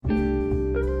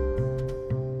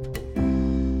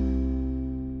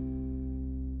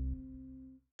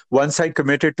once I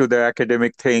committed to the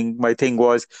academic thing, my thing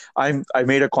was I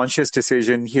made a conscious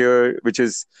decision here, which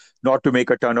is not to make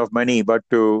a ton of money, but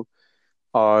to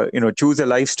choose a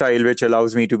lifestyle which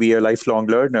allows me to be a lifelong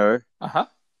learner. Uh-huh.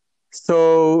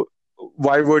 So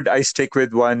why would I stick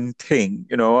with one thing?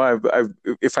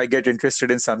 If I get interested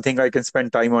in something, I can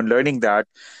spend time on learning that.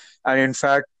 And in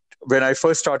fact, when I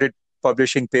first started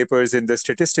publishing papers in the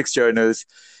statistics journals,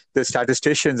 the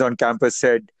statisticians on campus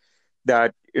said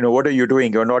that, what are you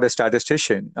doing? You're not a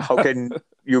statistician. How can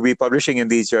you be publishing in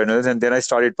these journals? And then I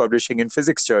started publishing in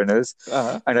physics journals,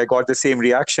 Uh-huh. and I got the same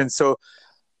reaction. So,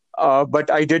 but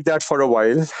I did that for a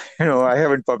while. I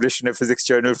haven't published in a physics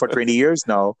journal for 20 years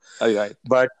now. All right.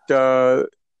 But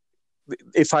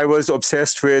if I was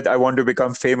obsessed with, I want to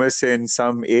become famous in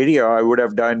some area, I would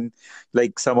have done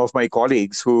like some of my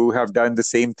colleagues who have done the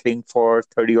same thing for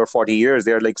 30 or 40 years.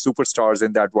 They're like superstars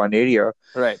in that one area.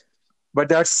 Right. But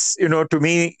that's, to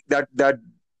me, that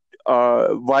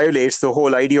violates the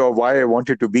whole idea of why I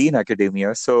wanted to be in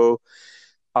academia. So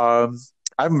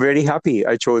I'm very happy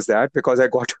I chose that, because I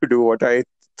got to do what I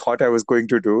thought I was going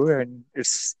to do, and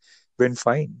it's been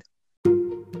fine.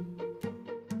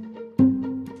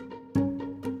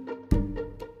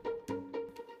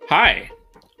 Hi,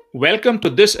 welcome to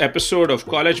this episode of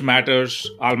College Matters,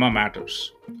 Alma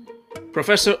Matters.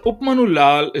 Professor Upmanu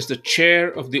Lal is the chair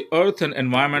of the Earth and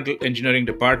Environmental Engineering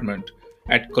Department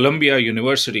at Columbia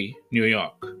University, New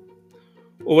York.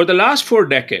 Over the last 4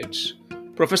 decades,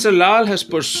 Professor Lal has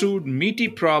pursued meaty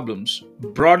problems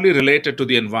broadly related to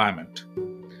the environment.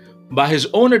 By his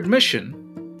own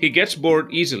admission, he gets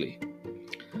bored easily.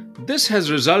 This has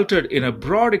resulted in a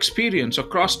broad experience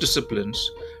across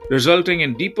disciplines, resulting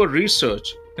in deeper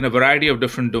research in a variety of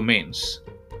different domains.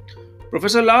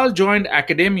 Professor Lal joined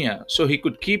academia so he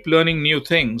could keep learning new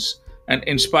things and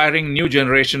inspiring new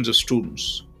generations of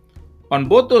students. On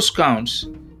both those counts,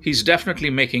 he's definitely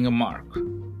making a mark.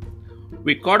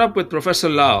 We caught up with Professor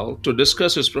Lal to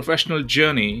discuss his professional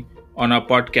journey on our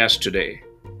podcast today.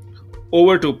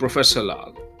 Over to Professor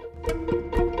Lal.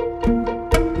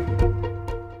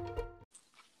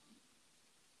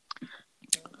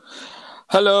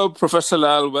 Hello, Professor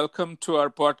Lal. Welcome to our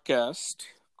podcast,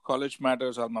 College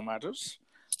Matters, Alma Matters.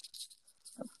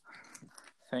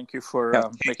 Thank you for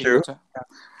making the time.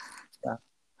 Yeah.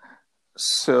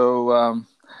 So,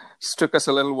 it took us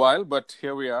a little while, but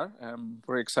here we are. I'm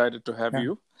very excited to have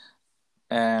you,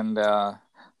 and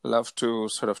love to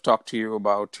sort of talk to you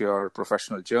about your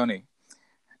professional journey.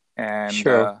 And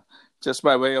Sure. Just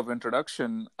by way of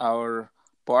introduction, our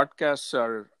podcasts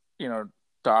are,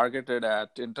 targeted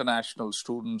at international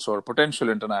students or potential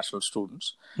international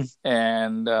students.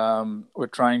 And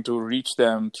we're trying to reach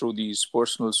them through these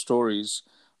personal stories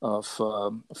of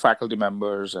faculty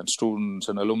members and students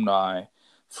and alumni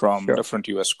from different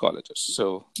U.S. colleges.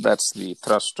 So that's the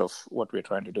thrust of what we're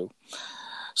trying to do.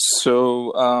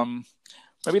 So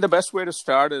maybe the best way to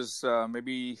start is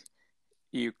maybe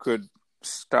you could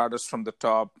start us from the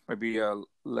top, maybe a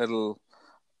little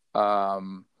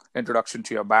introduction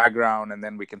to your background, and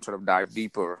then we can sort of dive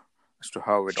deeper as to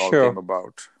how it all came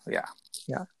about. Yeah.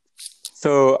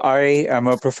 So I am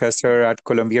a professor at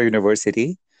Columbia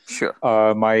University. Sure.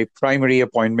 My primary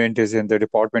appointment is in the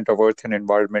Department of Earth and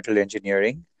Environmental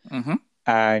Engineering. Mm-hmm.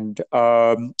 And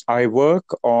I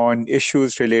work on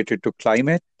issues related to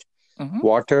climate,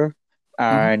 water,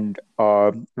 and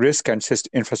risk and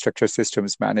infrastructure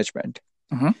systems management.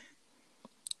 Mm-hmm.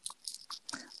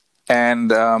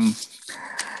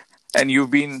 And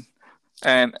you've been,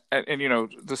 and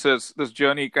this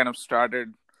journey kind of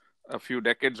started a few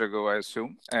decades ago, I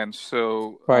assume. And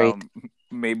so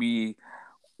maybe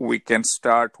we can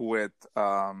start with,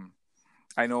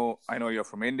 I know you're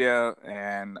from India,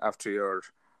 and after your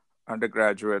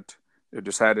undergraduate, you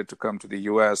decided to come to the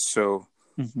US. So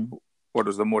what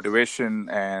was the motivation,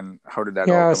 and how did that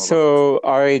all come about? So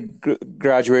I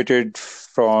graduated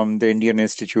from the Indian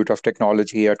Institute of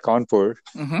Technology at Kanpur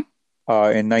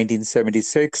in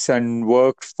 1976 and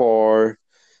worked for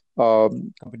a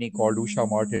company called Usha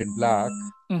Martin Black.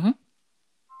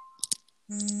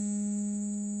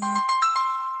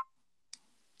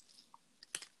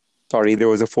 Sorry, there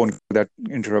was a phone that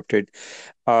interrupted.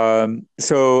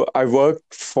 So I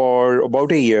worked for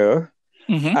about a year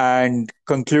and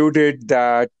concluded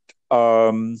that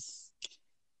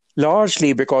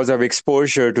largely because of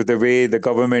exposure to the way the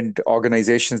government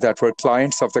organizations that were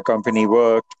clients of the company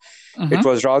worked, it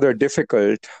was rather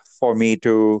difficult for me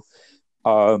to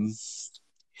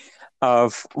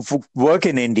work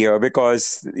in India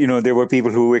because, there were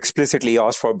people who explicitly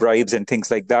asked for bribes and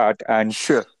things like that. And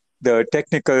the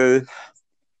technical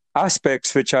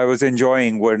aspects which I was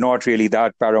enjoying were not really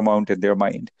that paramount in their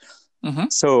mind. Mm-hmm.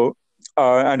 So,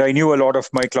 and I knew a lot of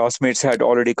my classmates had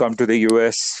already come to the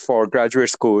US for graduate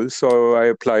school. So I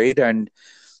applied and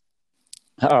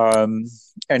um,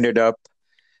 ended up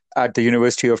at the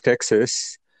University of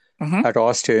Texas Mm-hmm. at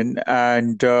Austin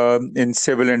and in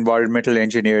civil environmental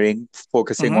engineering,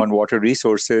 focusing Mm-hmm. on water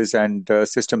resources and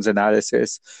systems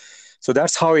analysis. So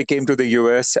that's how I came to the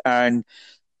US. And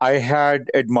I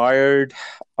had admired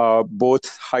both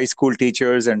high school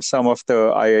teachers and some of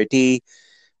the IIT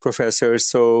professors.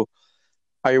 So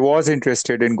I was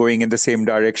interested in going in the same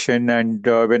direction. And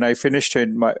when I finished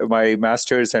in my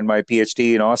master's and my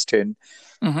PhD in Austin,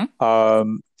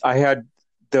 Mm-hmm. I had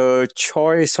the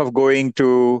choice of going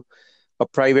to a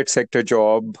private sector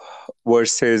job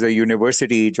versus a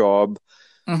university job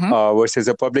Mm-hmm. versus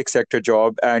a public sector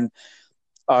job. And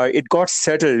it got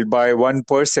settled by one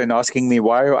person asking me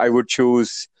why I would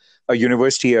choose a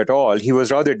university at all. He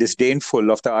was rather disdainful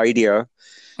of the idea.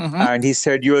 Mm-hmm. And he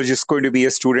said, "You are just going to be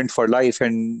a student for life."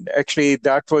 And actually,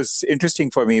 that was interesting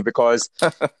for me because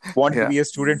wanting to Yeah. be a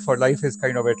student for life is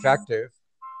kind of attractive.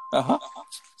 Uh-huh.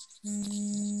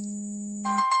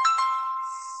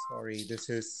 Sorry, this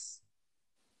is.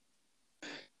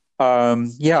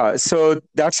 Yeah, so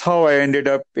that's how I ended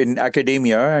up in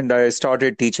academia, and I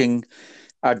started teaching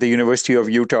at the University of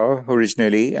Utah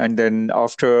originally. And then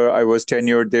after I was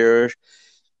tenured there,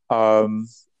 um,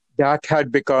 that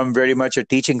had become very much a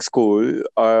teaching school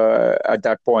at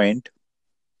that point.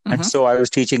 And Mm-hmm. so I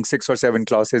was teaching 6 or 7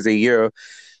 classes a year,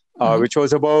 Mm-hmm. which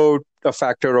was about a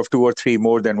factor of 2 or 3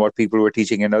 more than what people were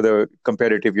teaching in other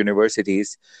competitive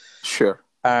universities. Sure.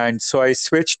 And so I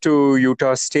switched to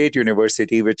Utah State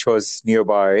University, which was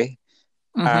nearby.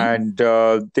 Mm-hmm. And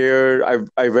there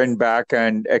I went back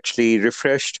and actually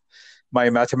refreshed my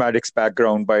mathematics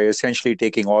background by essentially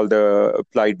taking all the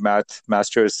applied math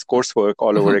master's coursework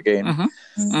all over Mm-hmm. again. Mm-hmm.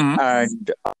 Mm-hmm.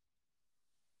 And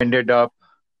ended up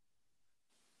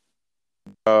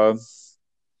uh,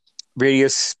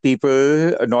 various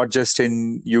people, not just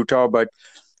in Utah, but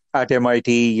at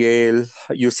MIT, Yale,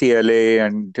 UCLA,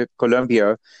 and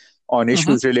Columbia on Mm-hmm.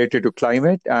 issues related to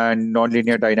climate and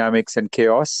nonlinear dynamics and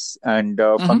chaos and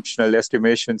Mm-hmm. functional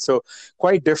estimation. So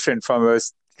quite different from a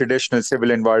traditional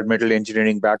civil environmental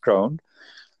engineering background.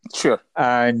 Sure.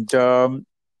 And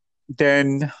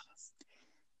then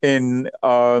in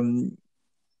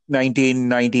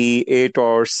 1998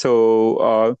 or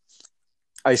so,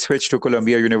 I switched to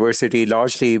Columbia University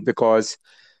largely because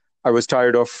I was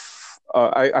tired of.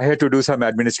 I had to do some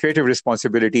administrative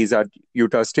responsibilities at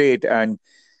Utah State, and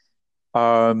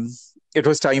it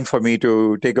was time for me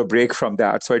to take a break from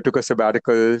that. So I took a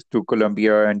sabbatical to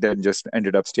Columbia, and then just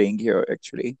ended up staying here.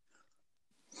 Actually,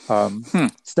 so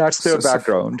that's the So,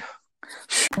 background.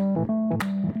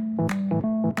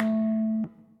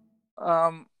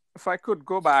 if I could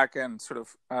go back and sort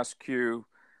of ask you,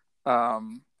 I'd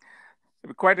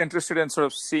be quite interested in sort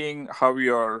of seeing how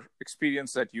your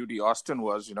experience at UT Austin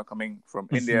was, coming from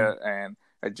India and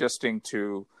adjusting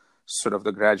to sort of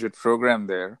the graduate program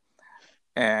there.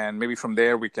 And maybe from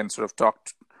there we can sort of talk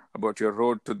about your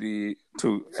road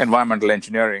to environmental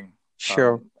engineering.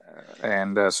 Sure.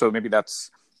 So maybe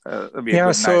that's be a Yeah,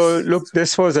 good, so nice. look,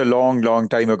 this was a long, long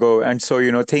time ago. And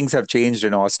so, things have changed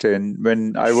in Austin.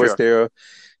 When I was Sure. there,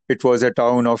 it was a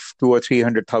town of 200,000 or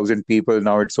 300,000 people.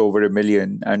 Now it's over 1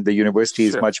 million, and the university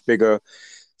is Sure. much bigger.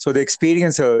 So the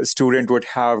experience a student would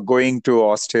have going to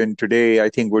Austin today, I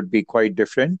think, would be quite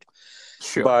different.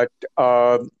 Sure. But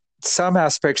some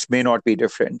aspects may not be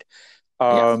different.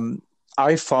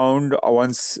 I found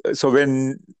when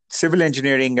civil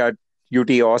engineering at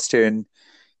UT Austin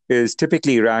is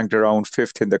typically ranked around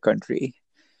 5th in the country.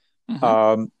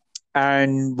 Mm-hmm.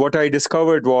 And what I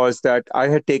discovered was that I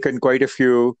had taken quite a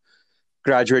few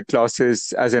graduate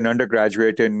classes as an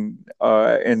undergraduate in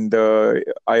the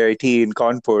IIT in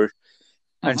Kanpur.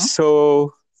 And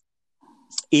so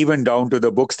even down to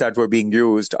the books that were being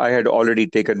used, I had already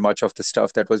taken much of the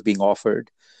stuff that was being offered.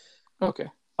 Okay.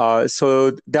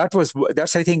 So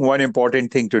that's, I think, one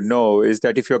important thing to know is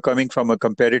that if you're coming from a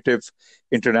competitive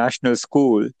international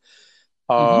school,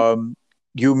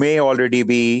 you may already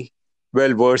be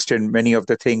well versed in many of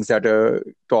the things that a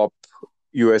top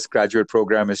US graduate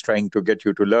program is trying to get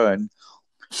you to learn.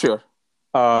 Sure.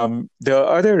 The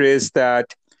other is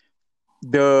that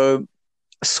the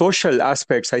social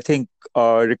aspects, I think,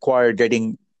 require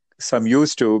getting some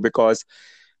used to because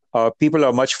people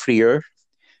are much freer.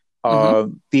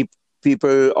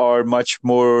 People are much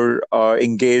more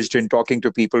engaged in talking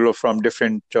to people from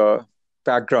different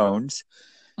backgrounds.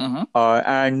 Mm-hmm.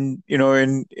 And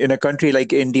in a country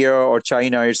like India or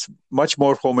China, it's much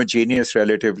more homogeneous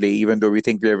relatively, even though we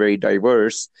think we are very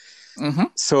diverse. Mm-hmm.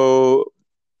 So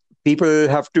people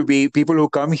who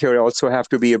come here also have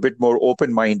to be a bit more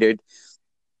open-minded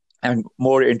and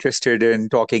more interested in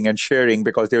talking and sharing,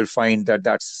 because they'll find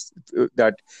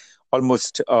that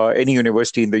almost any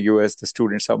university in the US, the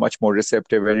students are much more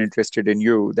receptive and interested in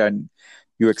you than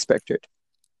you expected.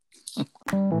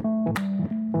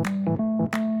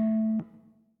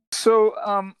 So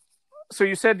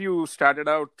you said you started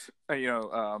out,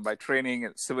 by training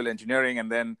in civil engineering,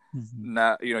 and then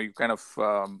now, you kind of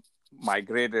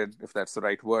migrated, if that's the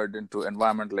right word, into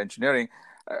environmental engineering.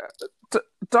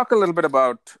 Talk a little bit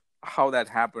about how that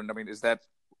happened. I mean, is that,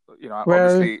 Well,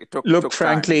 obviously it took look, time,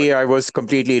 frankly, but I was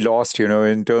completely lost,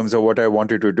 in terms of what I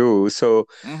wanted to do. So,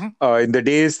 Mhm. in the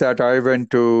days that I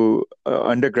went to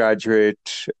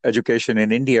undergraduate education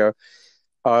in India,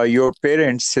 your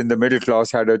parents in the middle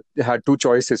class had two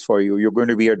choices for you. You're going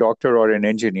to be a doctor or an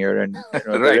engineer, and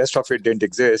the Right, rest of it didn't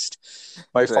exist.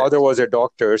 My right. father was a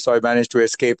doctor, so I managed to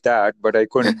escape that, but I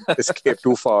couldn't escape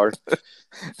too far.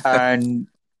 And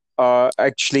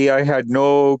actually, I had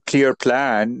no clear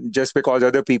plan. Just because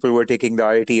other people were taking the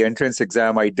IIT entrance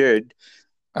exam, I did.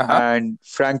 Uh-huh. And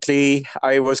frankly,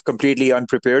 I was completely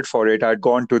unprepared for it. I'd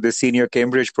gone to the senior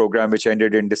Cambridge program, which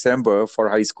ended in December for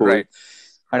high school. Right,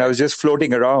 And I right. was just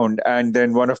floating around. And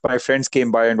then one of my friends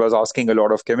came by and was asking a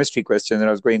lot of chemistry questions. And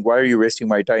I was going, why are you wasting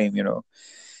my time?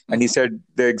 And he Mm-hmm. said,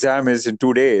 the exam is in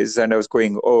 2 days. And I was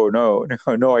going, oh, no,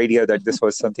 no idea that this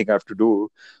was something I have to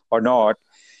do or not.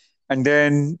 And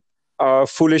then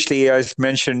foolishly, I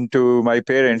mentioned to my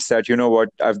parents that, you know what,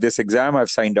 I've this exam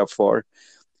I've signed up for.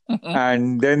 Mm-hmm.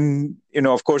 And then,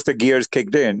 of course, the gears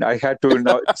kicked in. I had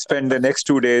to spend the next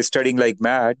 2 days studying like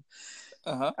mad.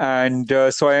 Uh-huh. And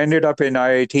so I ended up in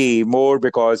IIT more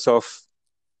because of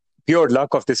pure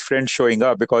luck of this friend showing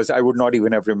up, because I would not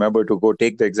even have remembered to go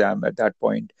take the exam at that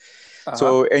point. Uh-huh.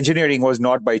 So engineering was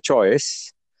not by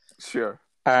choice. Sure.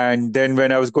 And then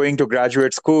when I was going to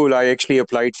graduate school, I actually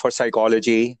applied for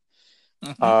psychology,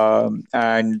 Mm-hmm.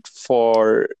 and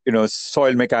for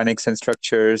soil mechanics and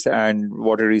structures and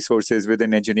water resources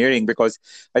within engineering, because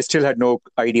I still had no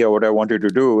idea what I wanted to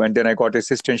do. And then I got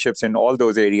assistantships in all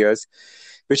those areas,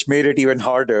 which made it even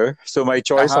harder. So my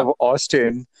choice Uh-huh. of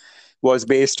Austin was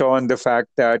based on the fact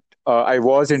that I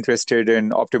was interested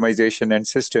in optimization and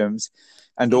systems.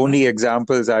 And the Mm-hmm. only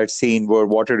examples I'd seen were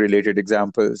water related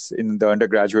examples in the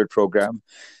undergraduate program.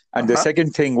 And the Uh-huh.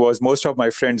 second thing was, most of my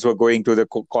friends were going to the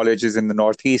colleges in the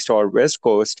Northeast or West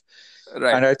Coast.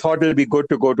 Right. And I thought it'll be good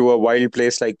to go to a wild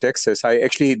place like Texas. I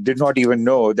actually did not even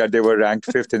know that they were ranked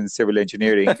fifth in civil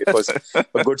engineering. It was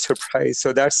a good surprise.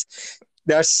 So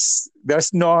that's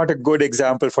not a good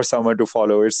example for someone to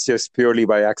follow. It's just purely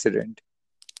by accident.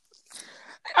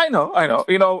 I know.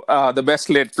 The best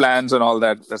laid plans and all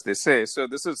that, as they say. So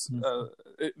this is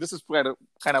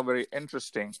kind of very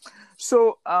interesting.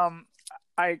 So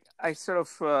I sort of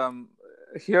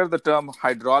hear the term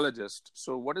hydrologist.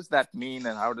 So what does that mean,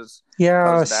 and how does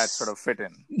that sort Yes. of fit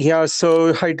in? Yeah,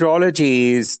 so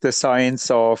hydrology is the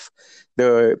science of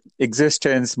the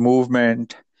existence,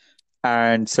 movement,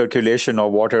 and circulation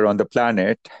of water on the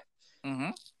planet.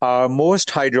 Mm-hmm. Most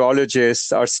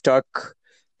hydrologists are stuck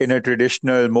in a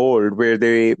traditional mold where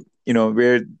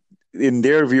where in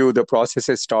their view, the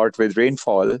processes start with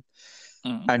rainfall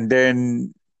Mm-hmm. and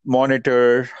then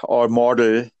monitor or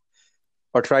model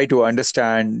or try to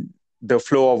understand the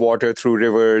flow of water through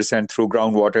rivers and through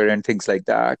groundwater and things like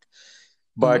that.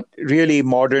 Mm-hmm. But really,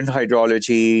 modern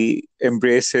hydrology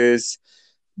embraces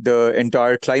the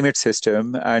entire climate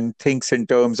system and thinks in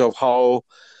terms of how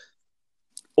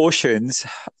oceans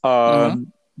Mm-hmm.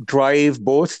 drive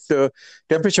both the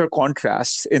temperature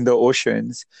contrasts in the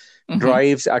oceans, Mm-hmm.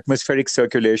 drives atmospheric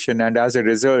circulation, and as a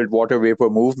result, water vapor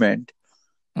movement.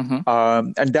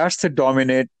 Mm-hmm. And that's the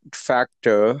dominant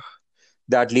factor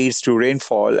that leads to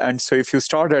rainfall. And so if you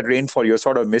start at rainfall, you're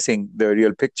sort of missing the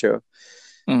real picture.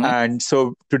 Mm-hmm. And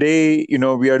so today,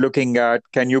 we are looking at,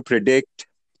 can you predict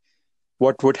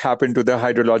what would happen to the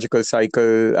hydrological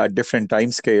cycle at different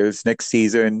timescales next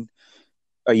season,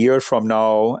 a year from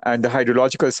now? And the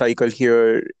hydrological cycle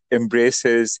here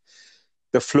embraces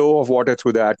the flow of water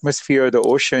through the atmosphere, the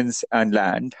oceans, and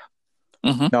land.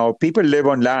 Mm-hmm. Now, people live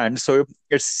on land, so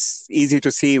it's easy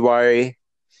to see why,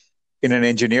 in an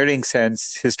engineering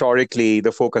sense, historically,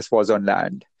 the focus was on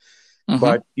land. Mm-hmm.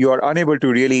 But you are unable to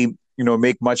really,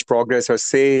 make much progress or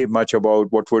say much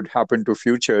about what would happen to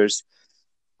futures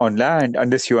on land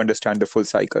unless you understand the full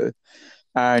cycle.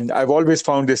 And I've always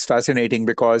found this fascinating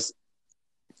because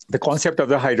the concept of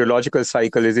the hydrological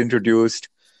cycle is introduced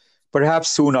perhaps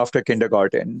soon after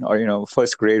kindergarten or,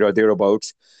 first grade or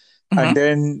thereabouts. And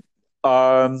Mm-hmm.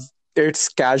 then it's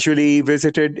casually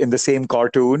visited in the same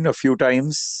cartoon a few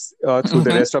times through the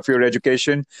Mm-hmm. rest of your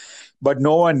education. But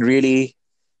no one really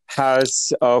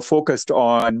has focused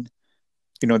on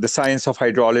the science of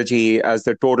hydrology as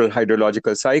the total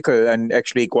hydrological cycle and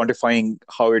actually quantifying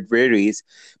how it varies.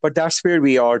 But that's where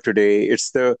we are today.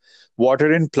 It's the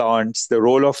water in plants, the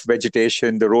role of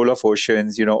vegetation, the role of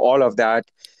oceans, all of that,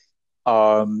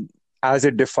 um, as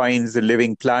it defines the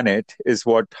living planet, is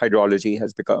what hydrology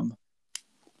has become.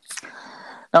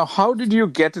 Now, how did you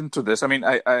get into this? I mean,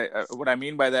 what I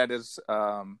mean by that is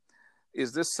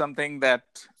this something that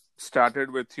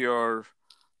started with your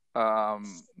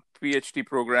um, PhD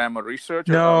program or research,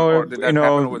 or No, did that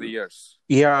happen over the years?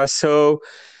 yeah. So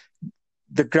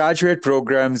the graduate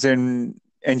programs in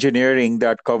engineering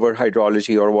that cover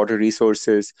hydrology or water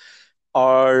resources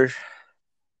are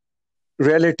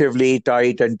relatively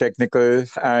tight and technical,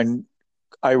 and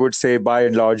I would say by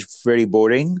and large very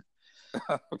boring.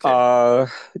 Okay. Uh,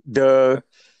 the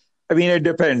I mean, it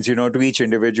depends, to each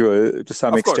individual to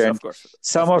some Of course, of extent. course,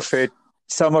 Some of of course. it,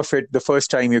 some of it, the first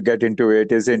time you get into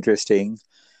it is interesting,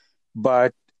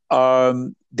 but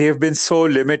they've been so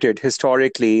limited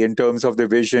historically in terms of the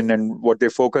vision and what they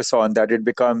focus on that it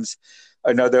becomes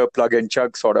another plug and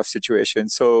chug sort of situation.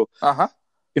 So, Uh-huh.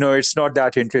 it's not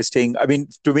that interesting. I mean,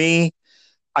 to me,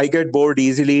 I get bored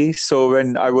easily. So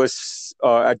when I was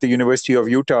at the University of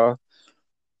Utah,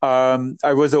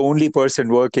 I was the only person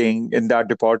working in that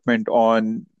department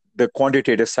on the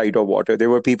quantitative side of water. There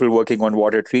were people working on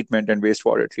water treatment and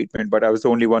wastewater treatment, but I was the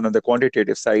only one on the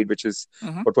quantitative side, which is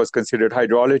Mm-hmm. what was considered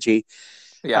hydrology.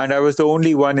 Yeah. And I was the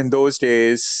only one in those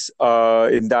days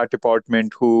in that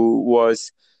department who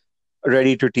was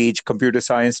ready to teach computer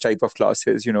science type of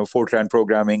classes, Fortran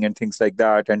programming and things like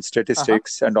that, and Uh-huh.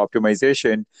 statistics and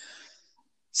optimization.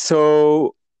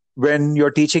 So when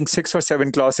you're teaching 6 or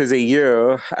 7 classes a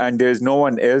year and there's no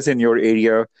one else in your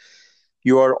area,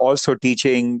 you are also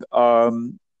teaching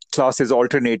classes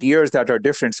alternate years that are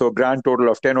different. So a grand total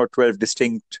of 10 or 12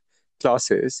 distinct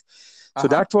classes. So Uh-huh.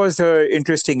 that was an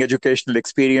interesting educational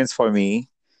experience for me.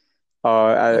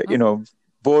 Mm-hmm.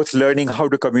 Both learning how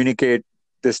to communicate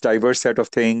this diverse set of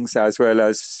things as well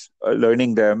as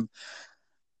learning them.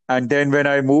 And then when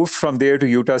I moved from there to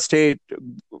Utah State,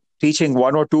 teaching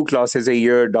 1 or 2 classes a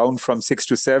year down from 6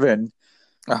 to 7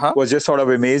 Uh-huh. was just sort of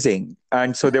amazing.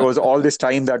 And so there was all this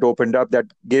time that opened up that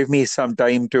gave me some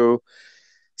time to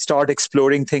start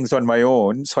exploring things on my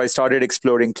own. So I started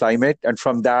exploring climate, and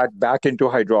from that back into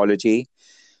hydrology.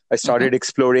 I Mm-hmm. started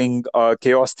exploring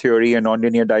chaos theory and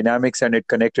nonlinear dynamics, and it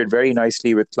connected very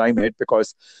nicely with climate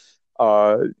because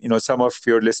some of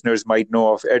your listeners might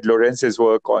know of Ed Lorenz's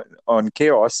work on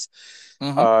chaos.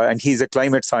 Mm-hmm. And he's a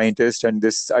climate scientist, and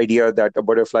this idea that a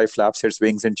butterfly flaps its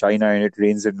wings in China and it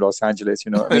rains in Los Angeles, I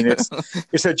mean,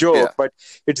 it's a Yeah. joke, but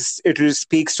it really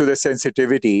speaks to the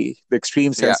sensitivity, the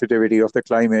extreme Yeah. sensitivity of the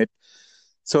climate.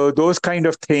 So those kind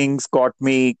of things got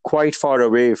me quite far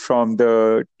away from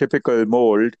the typical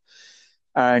mold.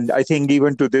 And I think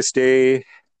even to this day,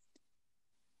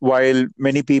 while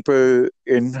many people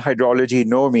in hydrology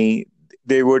know me,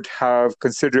 they would have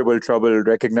considerable trouble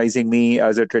recognizing me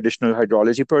as a traditional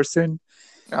hydrology person.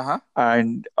 Uh-huh.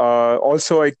 And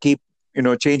also, I keep,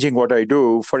 changing what I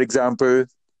do. For example,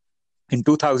 in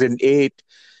 2008,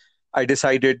 I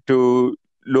decided to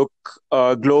look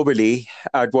globally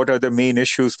at what are the main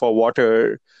issues for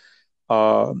water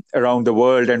around the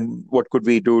world and what could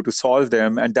we do to solve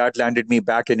them. And that landed me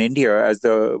back in India as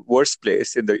the worst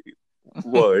place in the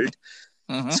world.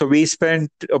 Mm-hmm. So we spent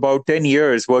about 10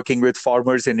 years working with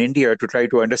farmers in India to try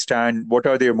to understand what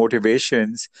are their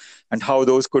motivations and how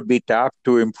those could be tapped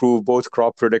to improve both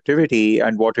crop productivity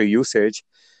and water usage.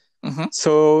 Mm-hmm.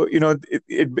 So,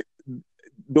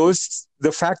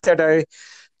 the fact that I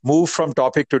move from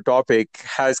topic to topic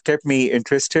has kept me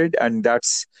interested, and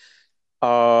that's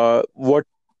what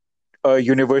a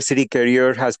university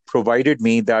career has provided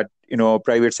me that a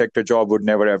private sector job would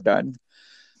never have done.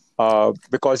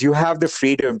 Because you have the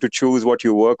freedom to choose what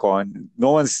you work on.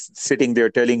 No one's sitting there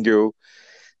telling you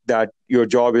that your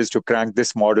job is to crank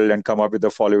this model and come up with the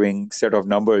following set of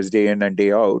numbers day in and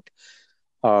day out.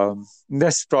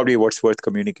 That's probably what's worth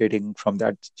communicating from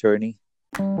that journey.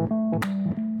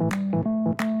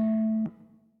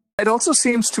 It also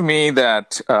seems to me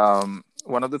that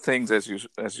one of the things, as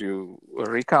you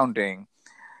were recounting,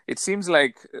 it seems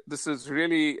like this is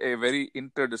really a very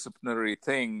interdisciplinary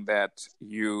thing that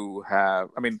you have.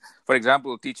 I mean, for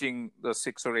example, teaching the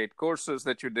 6 or 8 courses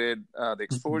that you did, the Mhm.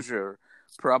 exposure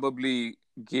probably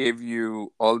gave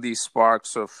you all these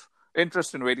sparks of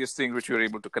interest in various things which you're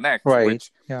able to connect, Right.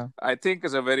 which Yeah. I think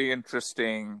is a very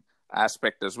interesting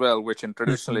aspect as well, which in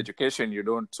traditional education you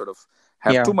don't sort of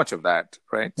have too Yeah. much of that,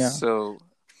 right? Yeah. So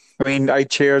I mean, I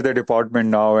chair the department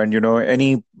now, and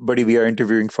anybody we are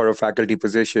interviewing for a faculty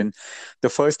position, the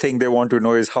first thing they want to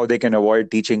know is how they can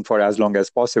avoid teaching for as long as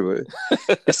possible.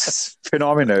 It's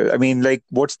phenomenal. I mean, like,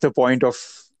 what's the point of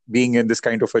being in this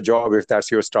kind of a job if that's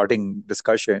your starting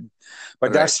discussion? But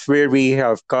right. that's where we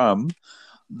have come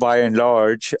by and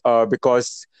large,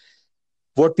 because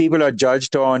what people are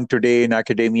judged on today in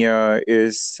academia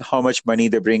is how much money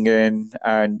they bring in,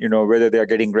 and whether they are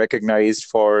getting recognized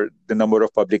for the number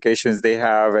of publications they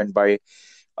have and by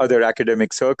other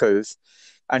academic circles.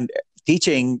 And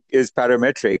teaching is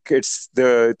parametric. It's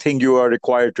the thing you are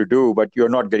required to do, but you're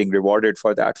not getting rewarded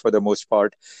for that for the most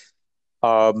part.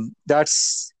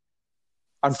 That's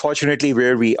unfortunately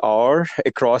where we are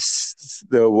across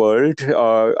the world.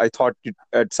 I thought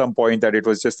at some point that it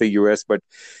was just the US, but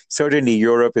certainly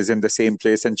Europe is in the same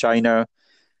place, and China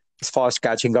is fast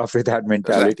catching up with that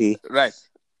mentality. Right.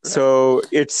 So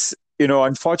it's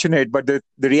unfortunate, but the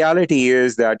reality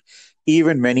is that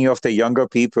even many of the younger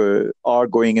people are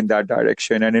going in that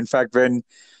direction. And in fact, when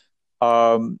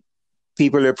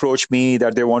people approach me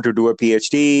that they want to do a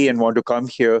PhD and want to come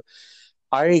here,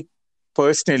 I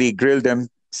personally grill them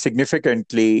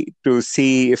significantly to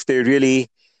see if they really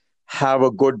have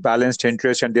a good balanced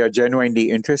interest and they are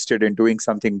genuinely interested in doing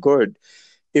something good.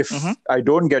 If I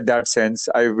don't get that sense,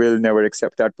 I will never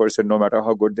accept that person, no matter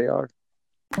how good they are.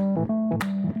 I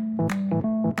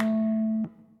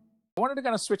wanted to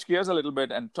kind of switch gears a little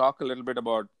bit and talk a little bit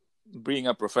about being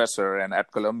a professor and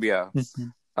at Columbia.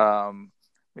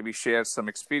 Maybe share some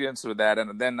experience with that.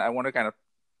 And then I want to kind of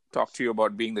talk to you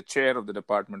about being the chair of the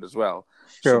department as well.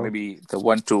 Sure. So maybe the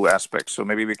 1-2 aspects. So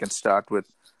maybe we can start with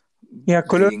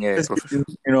Columbia is,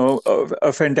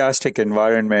 a fantastic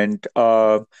environment.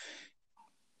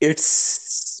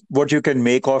 It's what you can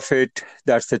make of it.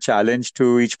 That's the challenge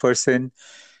to each person.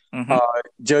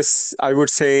 I would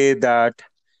say that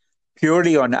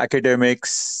purely on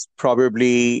academics,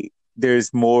 probably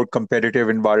there's more competitive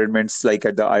environments like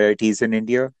at the IITs in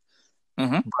India.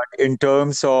 But in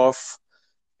terms of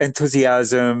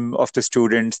enthusiasm of the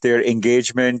students, their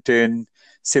engagement in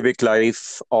civic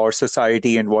life or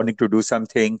society and wanting to do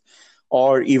something,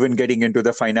 or even getting into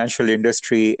the financial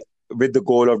industry with the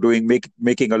goal of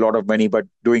making a lot of money, but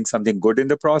doing something good in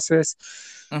the process.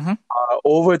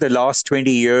 Over the last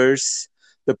 20 years,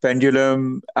 the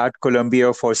pendulum at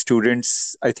Columbia for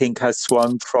students, I think, has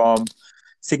swung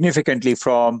significantly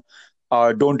from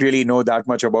don't really know that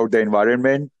much about the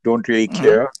environment, don't really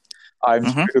care. I'm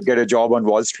trying to get a job on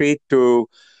Wall Street to,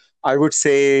 I would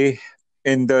say,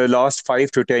 in the last 5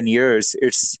 to 10 years,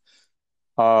 it's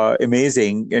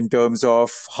amazing in terms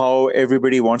of how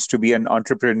everybody wants to be an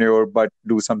entrepreneur but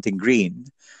do something green.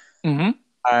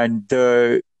 And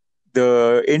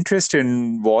the interest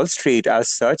in Wall Street as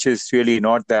such is really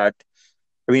not that.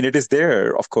 I mean, it is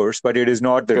there, of course, but it is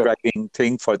not the driving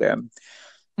thing for them.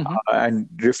 And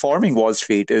reforming Wall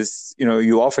Street is,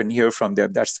 you often hear from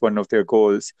them, that's one of their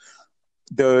goals.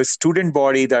 The student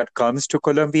body that comes to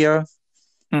Columbia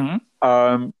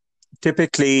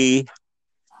typically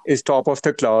is top of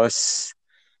the class.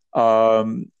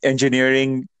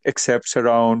 Engineering accepts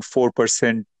around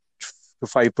 4% to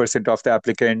 5% of the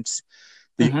applicants.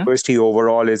 The university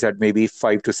overall is at maybe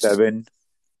 5 to 7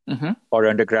 for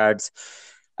undergrads.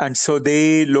 And so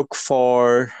they look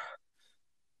for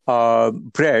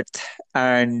breadth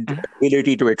and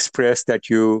ability to express that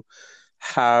you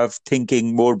have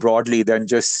thinking more broadly than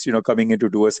just, coming in to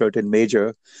do a certain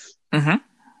major.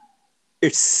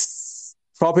 It's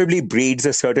probably breeds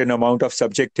a certain amount of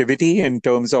subjectivity in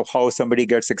terms of how somebody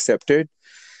gets accepted.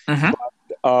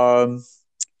 But,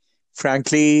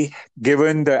 frankly,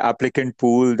 given the applicant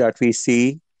pool that we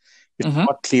see, it's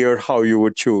not clear how you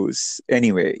would choose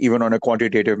anyway, even on a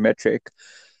quantitative metric.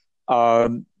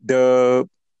 The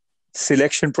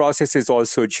selection process is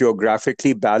also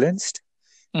geographically balanced.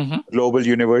 Global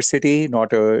university,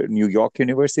 not a New York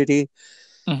university.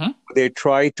 They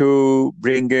try to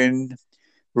bring in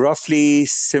roughly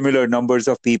similar numbers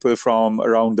of people from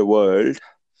around the world,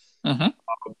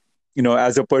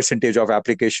 as a percentage of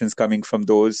applications coming from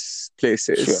those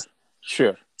places.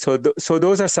 Sure. So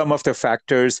those are some of the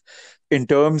factors in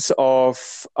terms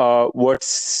of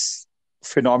what's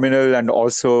phenomenal and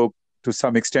also to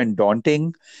some extent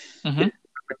daunting.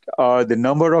 The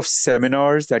number of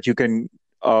seminars that you can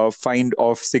find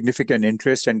of significant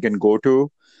interest and can go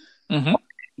to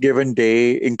given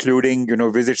day, including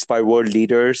visits by world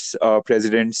leaders,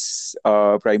 presidents,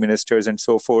 prime ministers, and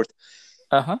so forth.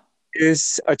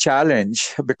 is a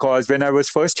challenge because when I was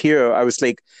first here, I was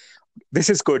like, this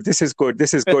is good, this is good,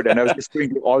 this is good. And I was just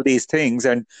doing all these things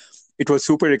and it was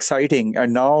super exciting.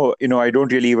 And now, I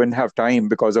don't really even have time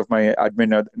because of my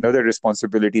admin and other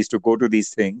responsibilities to go to these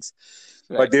things.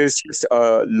 But Right. there's just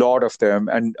a lot of them.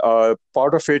 And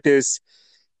part of it is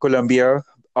Columbia.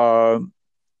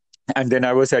 And then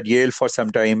I was at Yale for some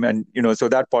time. And, so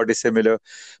that part is similar.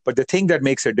 But the thing that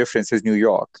makes a difference is New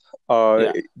York.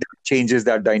 Yeah. It changes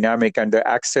that dynamic and the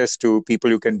access to people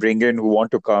you can bring in who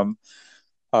want to come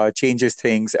changes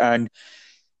things. And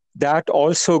that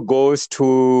also goes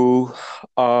to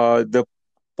the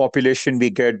population we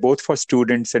get, both for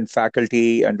students and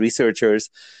faculty and researchers.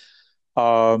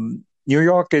 New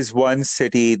York is one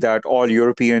city that all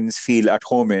Europeans feel at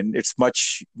home in. It's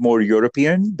much more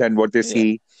European than what they Yeah.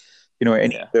 see,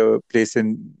 any Yeah. other place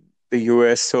in the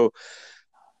US. So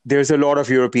there's a lot of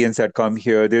Europeans that come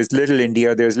here. There's little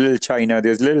India, there's little China,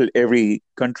 there's little every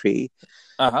country.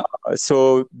 Uh-huh.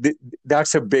 So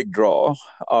that's a big draw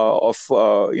of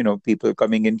people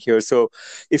coming in here. So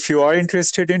if you are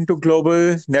interested into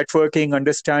global networking,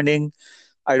 understanding,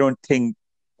 I don't think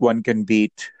one can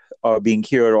beat being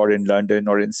here or in London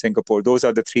or in Singapore. Those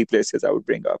are the three places I would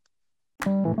bring up.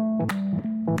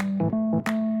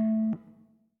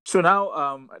 So now,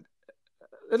 a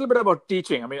little bit about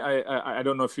teaching. I mean, I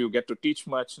don't know if you get to teach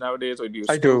much nowadays, or do you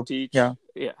I still do. teach? Yeah.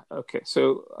 Yeah. Okay.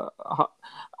 So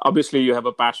obviously, you have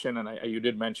a passion, and you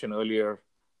did mention earlier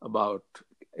about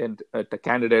the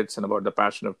candidates and about the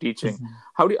passion of teaching.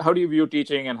 Mm-hmm. How do you view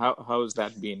teaching, and how has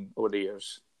that been over the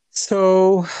years?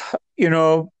 So,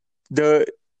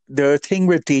 the thing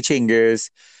with teaching is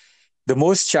the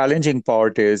most challenging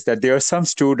part is that there are some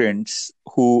students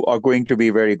who are going to be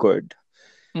very good.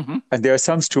 Mm-hmm. And there are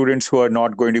some students who are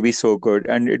not going to be so good.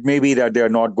 And it may be that they are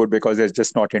not good because they're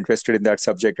just not interested in that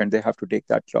subject and they have to take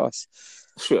that class.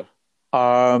 Sure.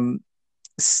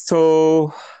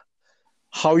 So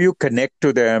how you connect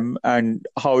to them and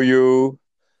how you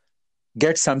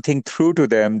get something through to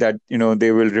them that,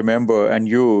 they will remember and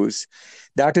use,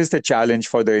 that is the challenge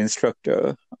for the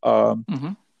instructor.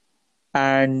 Mm-hmm.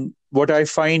 And what I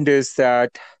find is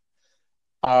that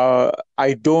I'm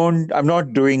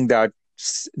not doing that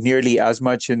nearly as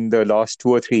much in the last 2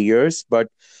 or 3 years, but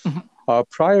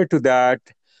prior to that,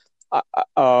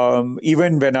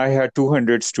 even when I had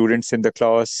 200 students in the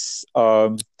class,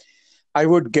 I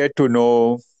would get to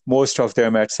know most of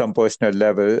them at some personal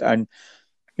level. And,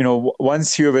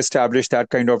 once you have established that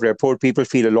kind of rapport, people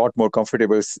feel a lot more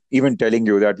comfortable even telling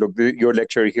you that, look, your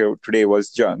lecture here today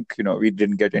was junk. We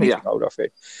didn't get anything out of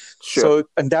it. Sure. So,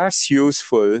 and that's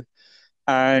useful.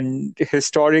 And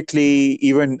historically,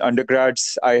 even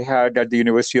undergrads I had at the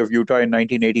University of Utah in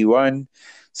 1981,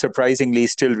 surprisingly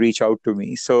still reach out to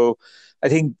me. So I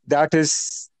think that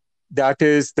is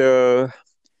the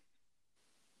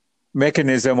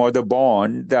mechanism or the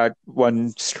bond that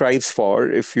one strives for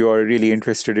if you are really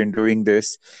interested in doing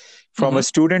this. From a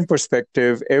student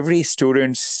perspective, every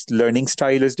student's learning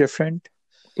style is different.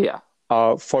 Yeah.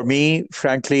 For me,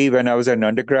 frankly, when I was an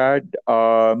undergrad,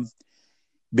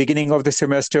 beginning of the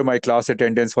semester, my class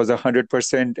attendance was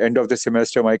 100%. End of the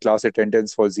semester, my class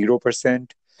attendance was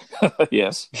 0%.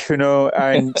 Yes.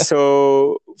 And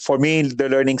so for me, the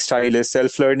learning style is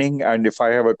self-learning. And if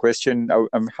I have a question,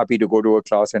 I'm happy to go to a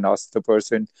class and ask the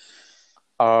person.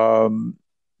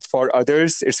 For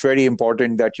others, it's very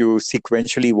important that you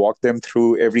sequentially walk them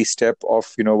through every step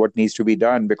of, what needs to be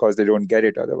done because they don't get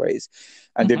it otherwise.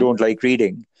 And they don't like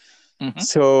reading.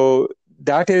 So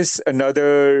that is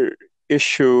another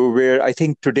issue where I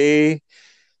think today,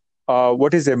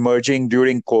 what is emerging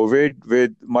during COVID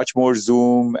with much more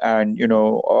Zoom and,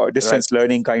 distance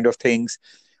learning kind of things,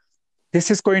 this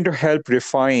is going to help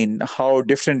refine how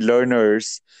different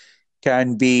learners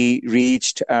can be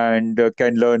reached and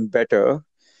can learn better.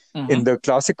 In the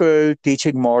classical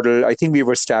teaching model, I think we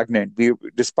were stagnant.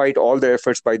 Despite all the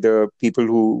efforts by the people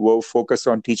who were focused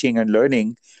on teaching and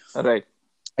learning,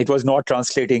 it was not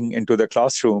translating into the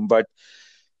classroom. But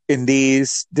in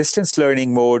these distance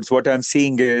learning modes, what I'm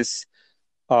seeing is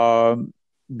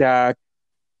that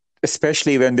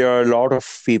especially when there are a lot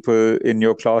of people in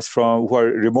your class who are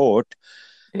remote,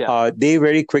 they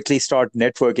very quickly start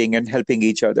networking and helping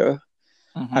each other.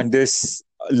 And this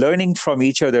learning from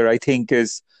each other, I think,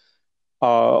 is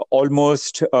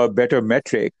almost a better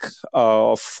metric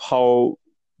of how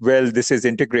well this is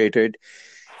integrated.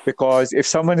 Because if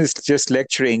someone is just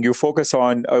lecturing, you focus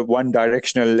on one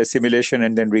directional assimilation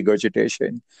and then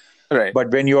regurgitation. Right.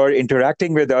 But when you're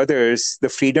interacting with others, the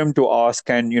freedom to ask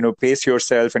and, pace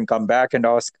yourself and come back and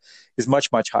ask is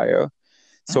much, much higher.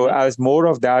 So as more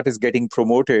of that is getting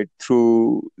promoted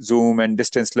through Zoom and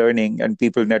distance learning and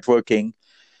people networking,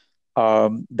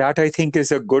 that I think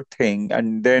is a good thing.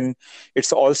 And then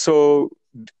it's also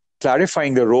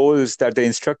clarifying the roles that the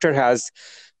instructor has,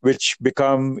 which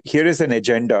become, here is an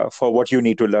agenda for what you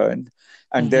need to learn.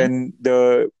 And then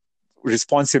the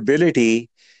responsibility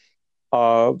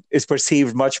is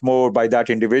perceived much more by that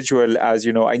individual as,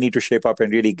 I need to shape up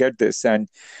and really get this. And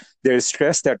there's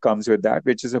stress that comes with that,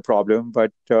 which is a problem.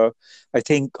 But I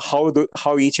think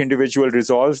how each individual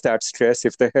resolves that stress,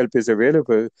 if the help is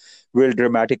available, will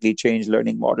dramatically change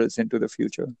learning models into the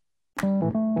future.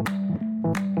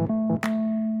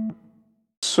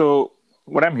 So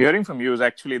what I'm hearing from you is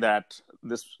actually that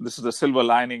this is the silver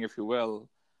lining, if you will,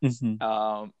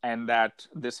 and that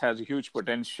this has a huge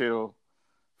potential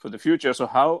for the future. So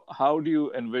how do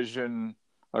you envision,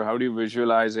 or how do you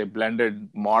visualize a blended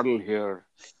model here?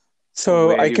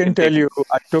 So I can tell you,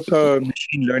 I took a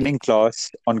machine learning class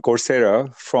on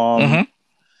Coursera from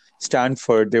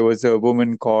Stanford. There was a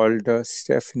woman called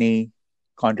Stephanie,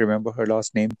 can't remember her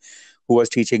last name, who was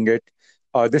teaching it.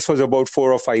 This was about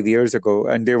 4 or 5 years ago,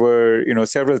 and there were,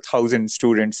 several thousand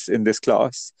students in this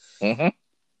class.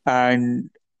 And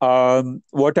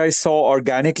what I saw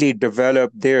organically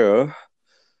develop there,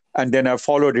 and then I've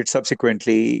followed it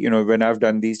subsequently, when I've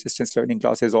done these distance learning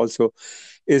classes also,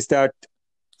 is that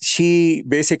she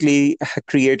basically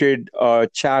created a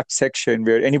chat section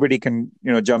where anybody can,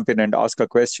 jump in and ask a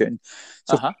question.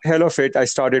 So for the hell of it, I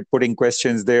started putting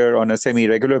questions there on a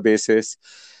semi-regular basis.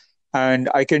 And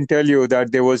I can tell you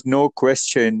that there was no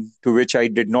question to which I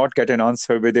did not get an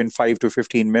answer within 5 to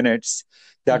 15 minutes.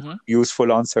 That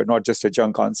useful answer, not just a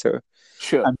junk answer.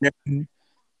 Sure. And then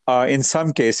in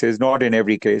some cases, not in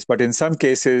every case, but in some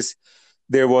cases,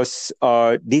 there was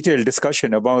detailed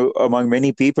discussion among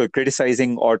many people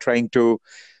criticizing or trying to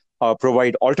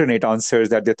provide alternate answers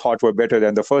that they thought were better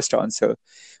than the first answer,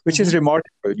 which is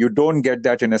remarkable. You don't get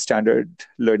that in a standard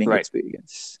learning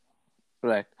experience.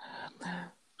 Right.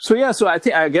 So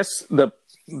I guess the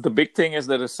big thing is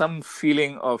there is some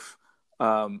feeling of,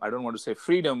 I don't want to say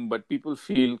freedom, but people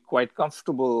feel quite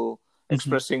comfortable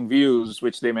expressing views,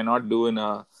 which they may not do in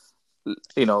a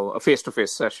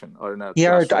face-to-face session or in a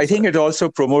I think it also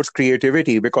promotes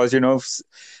creativity because,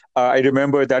 I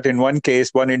remember that in one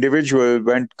case, one individual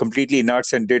went completely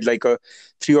nuts and did like a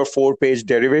 3 or 4 page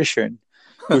derivation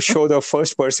to show the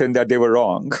first person that they were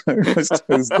wrong. It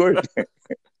was good.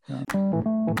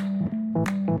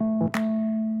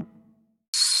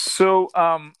 So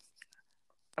I'm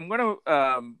going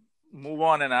to move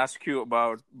on and ask you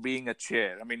about being a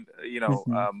chair. I mean,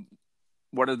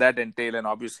 what does that entail? And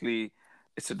obviously,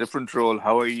 it's a different role.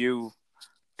 How are you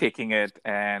taking it?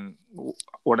 And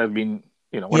what have been,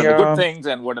 what are the good things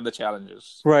and what are the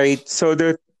challenges? Right. So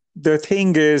the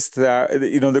thing is that,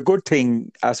 the good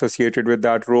thing associated with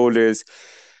that role is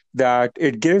that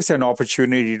it gives an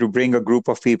opportunity to bring a group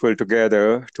of people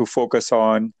together to focus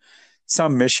on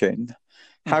some mission.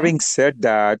 Having said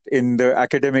that, in the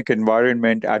academic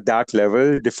environment at that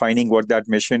level, defining what that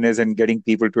mission is and getting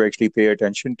people to actually pay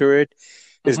attention to it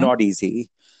is not easy.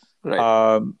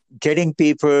 Right. Getting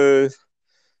people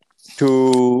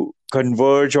to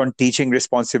converge on teaching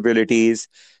responsibilities,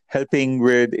 helping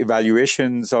with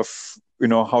evaluations of,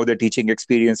 how the teaching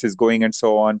experience is going and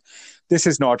so on. This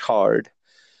is not hard.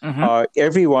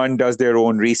 Everyone does their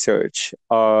own research.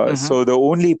 So the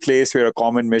only place where a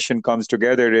common mission comes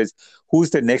together is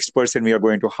who's the next person we are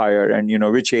going to hire and,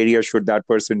 which area should that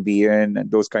person be in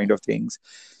and those kind of things.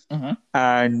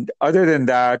 And other than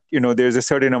that, there's a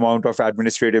certain amount of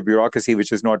administrative bureaucracy,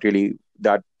 which is not really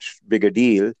that big a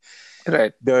deal.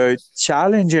 Right. The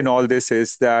challenge in all this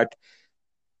is that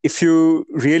if you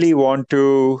really want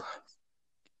to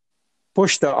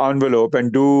push the envelope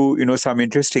and do, some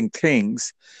interesting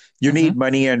things, you need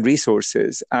money and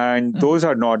resources. And those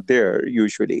are not there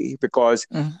usually because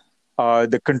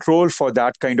the control for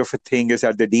that kind of a thing is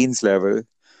at the dean's level.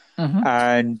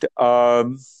 And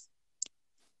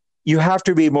you have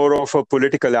to be more of a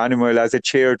political animal as a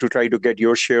chair to try to get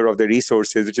your share of the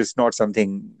resources, which is not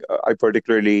something I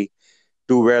particularly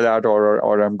do well at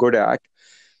or I'm good at.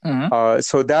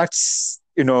 So that's,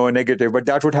 a negative, but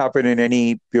that would happen in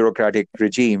any bureaucratic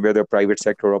regime, whether private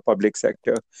sector or public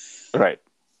sector. Right.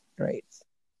 Okay.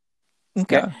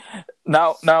 Yeah.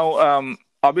 Now,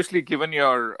 obviously, given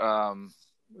your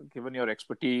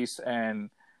expertise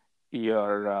and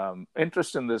your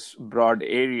interest in this broad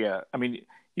area, I mean,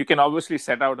 you can obviously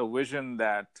set out a vision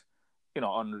that,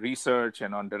 on research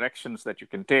and on directions that you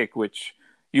can take, which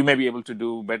you may be able to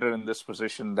do better in this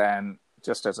position than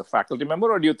just as a faculty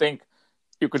member, or do you think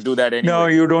you could do that anyway? No,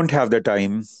 you don't have the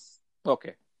time.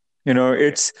 Okay.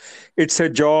 It's a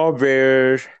job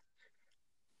where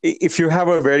if you have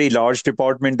a very large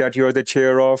department that you're the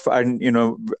chair of, and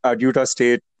at Utah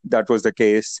State that was the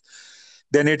case,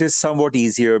 then it is somewhat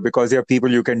easier because there are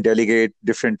people you can delegate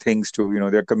different things to.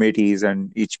 There are committees,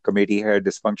 and each committee head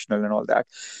is functional and all that.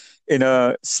 In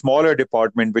a smaller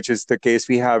department, which is the case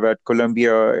we have at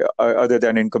Columbia, other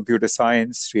than in computer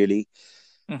science, really,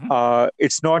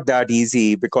 it's not that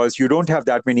easy because you don't have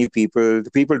that many people.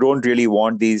 The people don't really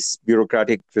want these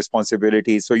bureaucratic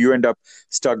responsibilities. So you end up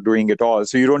stuck doing it all.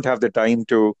 So you don't have the time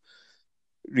to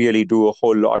really do a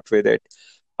whole lot with it.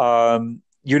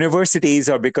 Universities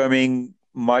are becoming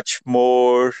much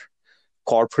more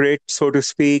corporate, so to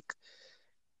speak.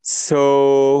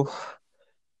 So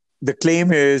the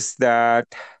claim is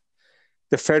that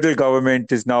the federal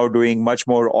government is now doing much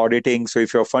more auditing. So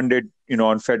if you're funded,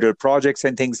 on federal projects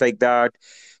and things like that,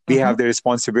 we have the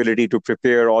responsibility to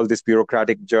prepare all this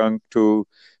bureaucratic junk to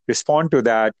respond to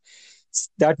that.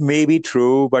 That may be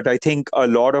true, but I think a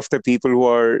lot of the people who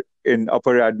are in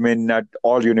upper admin at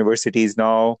all universities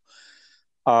now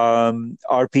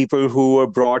are people who were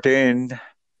brought in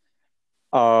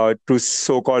to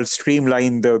so-called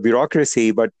streamline the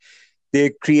bureaucracy, but they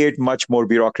create much more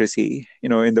bureaucracy,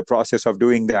 in the process of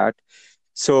doing that.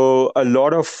 So a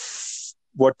lot of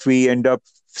what we end up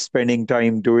spending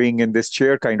time doing in this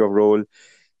chair kind of role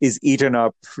is eaten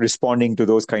up responding to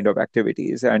those kind of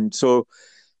activities. And so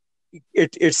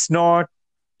it's not,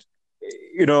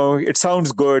 it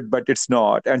sounds good, but it's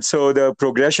not. And so the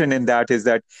progression in that is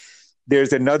that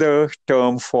there's another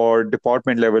term for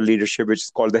department level leadership, which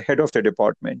is called the head of the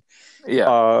department.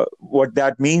 Yeah. What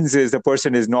that means is the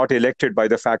person is not elected by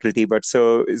the faculty, but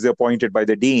so is appointed by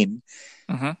the dean,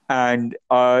 and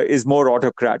is more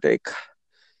autocratic.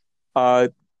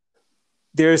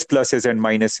 There's pluses and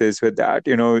minuses with that.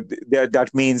 That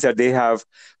means that they have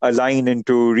a line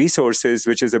into resources,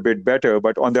 which is a bit better.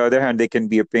 But on the other hand, they can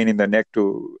be a pain in the neck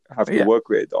to have to work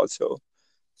with also.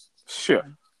 Sure.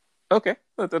 Okay.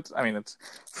 It's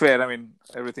fair.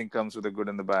 Everything comes with the good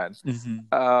and the bad.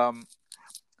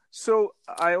 So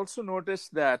I also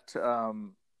noticed that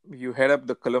you head up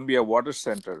the Columbia Water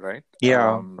Center, right?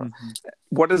 Yeah.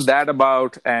 What is that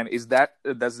about? And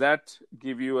does that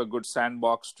give you a good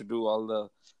sandbox to do all the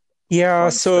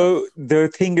fun so stuff? The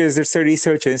thing is, it's a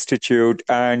research institute,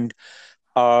 and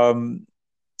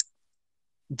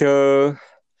the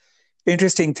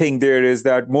interesting thing there is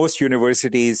that most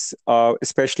universities,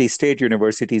 especially state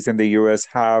universities in the US,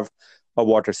 have a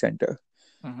water center.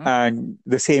 And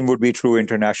the same would be true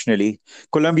internationally.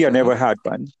 Columbia never had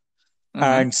one.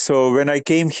 And so when I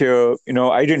came here,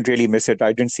 I didn't really miss it.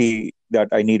 I didn't see that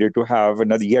I needed to have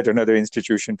yet another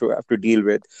institution to have to deal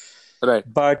with. Right.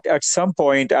 But at some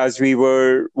point, as we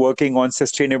were working on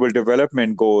sustainable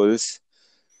development goals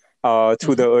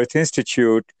through the Earth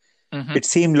Institute, it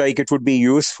seemed like it would be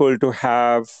useful to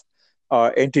have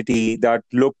an entity that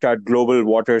looked at global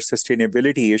water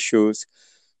sustainability issues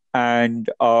and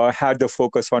had the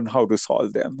focus on how to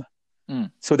solve them.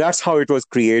 So that's how it was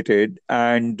created.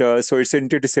 And so it's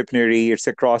interdisciplinary, it's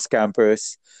across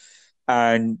campus.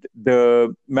 And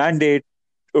the mandate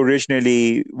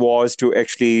originally was to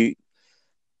actually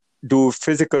do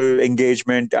physical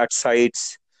engagement at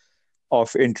sites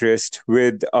of interest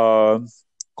with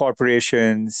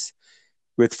corporations,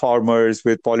 with farmers,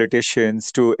 with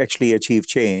politicians to actually achieve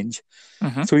change.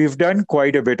 So we've done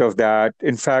quite a bit of that.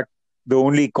 In fact, the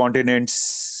only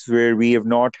continents where we have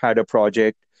not had a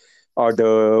project are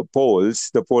the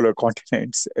polar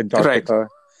continents, Antarctica,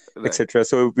 etc.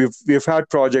 So we've had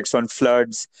projects on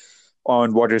floods,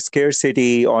 on water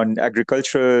scarcity, on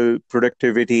agricultural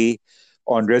productivity,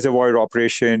 on reservoir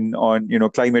operation, on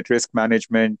climate risk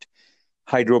management,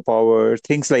 hydropower,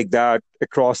 things like that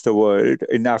across the world,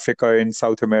 in Africa, in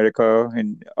South America,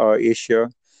 in Asia,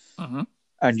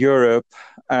 and Europe,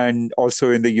 and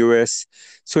also in the US.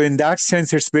 So in that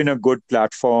sense, it's been a good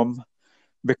platform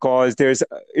because there's,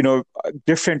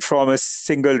 different from a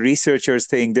single researcher's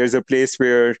thing, there's a place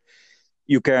where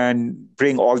you can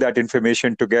bring all that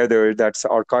information together that's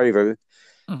archival,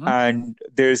 and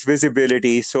there's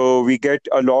visibility. So we get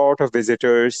a lot of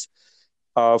visitors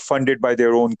funded by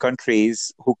their own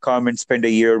countries who come and spend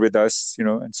a year with us,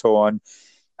 and so on.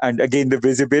 And again, the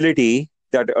visibility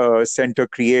that a center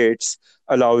creates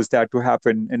allows that to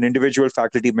happen. An individual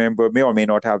faculty member may or may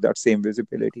not have that same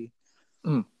visibility.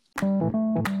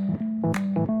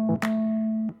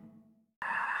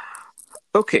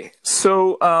 Okay,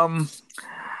 so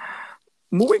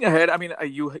moving ahead,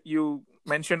 you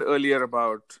mentioned earlier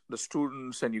about the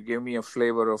students, and you gave me a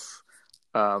flavor of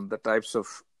the types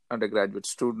of undergraduate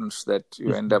students that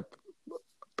you end up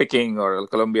picking or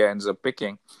Columbia ends up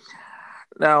picking.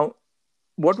 Now,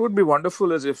 what would be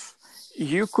wonderful is if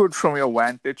you could, from your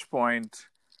vantage point,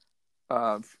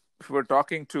 if we're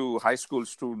talking to high school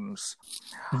students,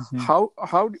 Mhm.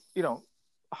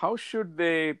 how should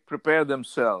they prepare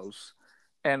themselves,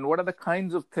 and what are the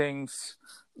kinds of things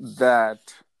that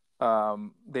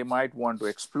they might want to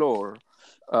explore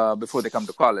before they come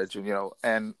to college,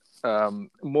 and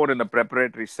more in a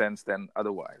preparatory sense than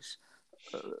otherwise.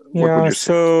 What would Yeah, you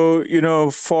say?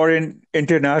 so, for an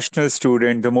international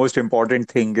student, the most important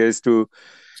thing is to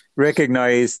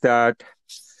recognize that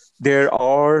there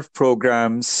are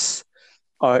programs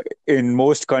in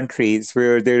most countries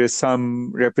where there is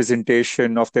some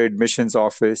representation of the admissions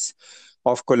office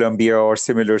of Columbia or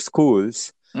similar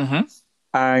schools. Mm-hmm.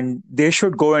 And they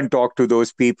should go and talk to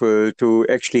those people to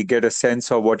actually get a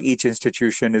sense of what each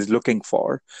institution is looking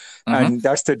for. Mm-hmm. And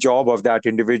that's the job of that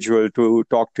individual to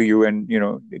talk to you and,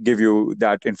 give you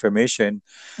that information.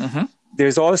 Mm-hmm.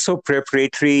 There's also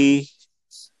preparatory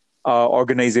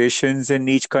organizations in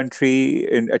each country,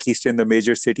 at least in the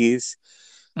major cities,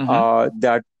 Mm-hmm.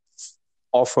 that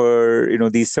offer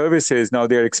these services. Now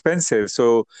they're expensive,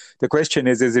 so the question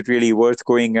is it really worth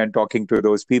going and talking to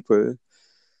those people?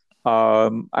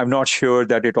 I'm not sure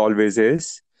that it always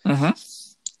is. Mm-hmm.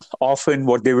 Often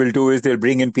what they will do is they'll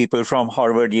bring in people from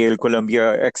Harvard, Yale,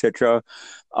 Columbia, etc.,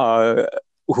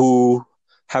 who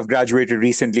have graduated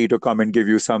recently to come and give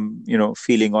you some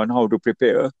feeling on how to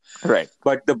prepare. Right.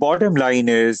 But the bottom line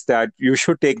is that you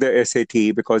should take the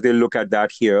SAT because they'll look at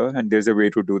that here, and there's a way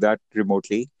to do that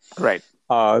remotely. Right.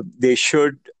 They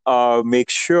should make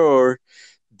sure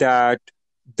that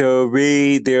the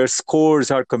way their scores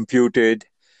are computed,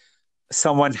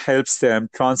 someone helps them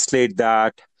translate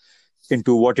that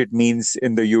into what it means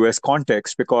in the US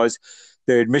context, because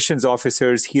the admissions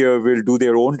officers here will do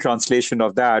their own translation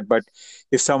of that. But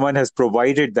if someone has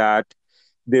provided that,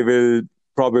 they will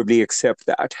probably accept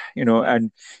that,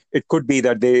 and it could be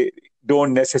that they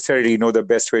don't necessarily know the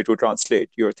best way to translate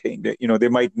your thing. They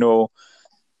might know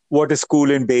what a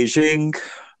school in Beijing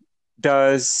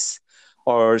does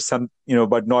or some,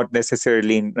 but not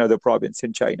necessarily in another province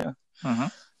in China. Mm-hmm.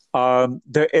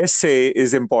 The essay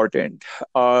is important.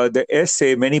 The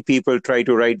essay, many people try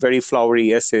to write very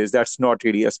flowery essays. That's not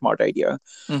really a smart idea.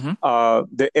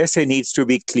 Mm-hmm. The essay needs to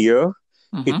be clear.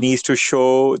 Mm-hmm. It needs to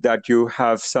show that you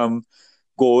have some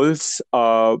goals,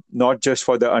 not just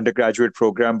for the undergraduate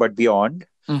program, but beyond.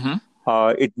 Mm-hmm.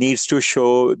 It needs to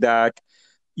show that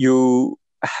you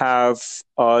have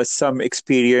some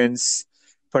experience,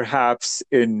 perhaps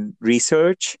in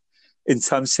research, in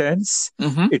some sense.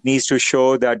 Mm-hmm. It needs to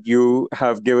show that you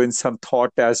have given some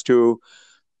thought as to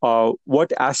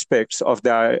what aspects of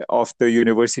the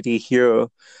university here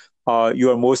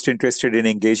you are most interested in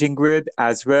engaging with,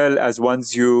 as well as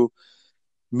ones you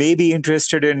may be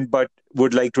interested in but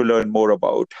would like to learn more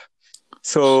about.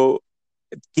 So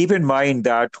keep in mind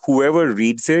that whoever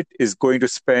reads it is going to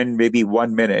spend maybe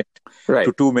 1 minute Right.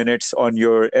 to 2 minutes on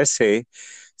your essay.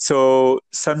 So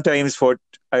sometimes what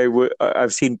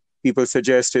I've seen people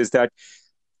suggest is that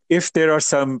if there are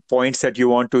some points that you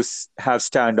want to have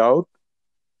stand out,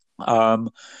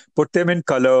 put them in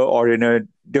color or in a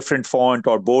different font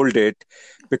or bold it,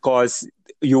 because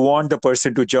you want the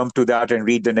person to jump to that and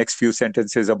read the next few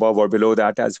sentences above or below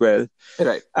that as well.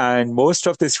 Right. And most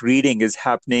of this reading is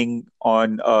happening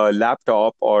on a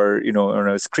laptop or on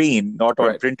a screen, not on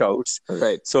Right. printouts.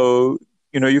 Right. So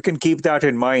you can keep that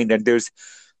in mind. And there's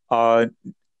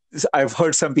I've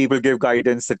heard some people give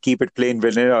guidance that keep it plain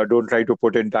vanilla, don't try to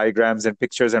put in diagrams and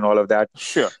pictures and all of that.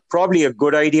 Sure. Probably a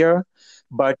good idea,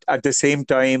 but at the same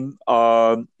time,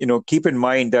 keep in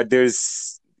mind that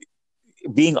there's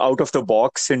being out of the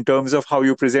box in terms of how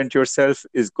you present yourself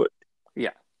is good.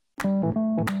 Yeah.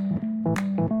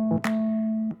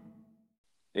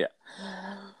 Yeah.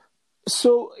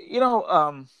 So,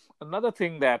 another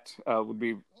thing that would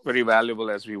be very valuable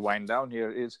as we wind down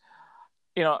here is,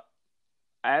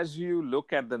 as you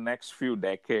look at the next few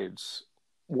decades,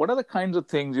 what are the kinds of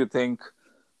things you think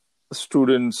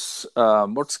students,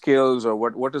 what skills or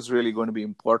what is really going to be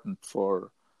important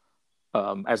for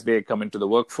as they come into the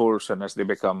workforce and as they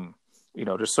become,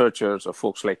 researchers or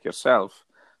folks like yourself?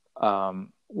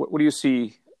 What do you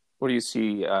see? What do you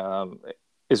see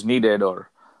is needed or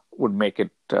would make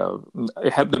it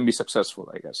help them be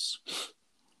successful, I guess?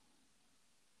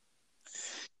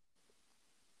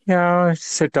 Yeah,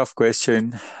 it's a tough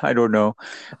question. I don't know.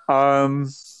 I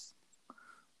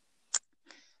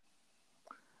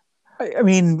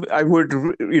mean, I would,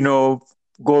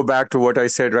 go back to what I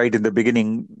said right in the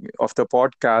beginning of the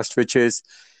podcast, which is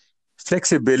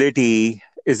flexibility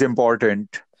is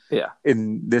important. Yeah.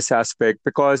 in this aspect,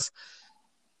 because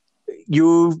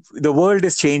the world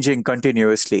is changing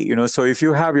continuously, so if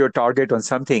you have your target on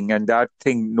something and that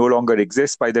thing no longer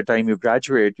exists by the time you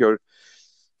graduate, you're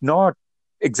not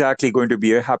exactly going to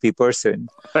be a happy person.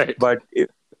 Right. But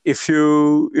if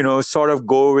you sort of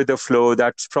go with the flow,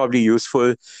 that's probably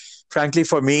useful. Frankly,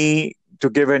 for me, to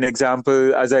give an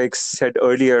example, as I said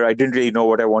earlier, I didn't really know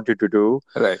what I wanted to do.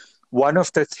 Right. One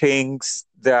of the things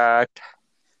that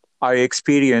I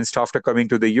experienced after coming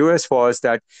to the US was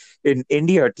that in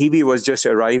India, TV was just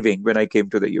arriving when I came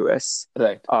to the US.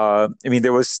 Right. I mean,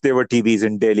 there were TVs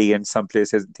in Delhi and some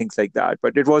places and things like that,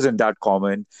 but it wasn't that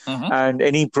common. Mm-hmm. And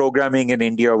any programming in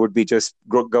India would be just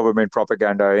government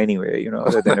propaganda anyway,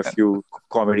 other than a few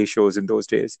comedy shows in those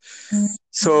days. Mm-hmm.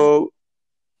 So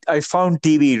I found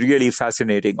TV really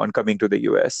fascinating on coming to the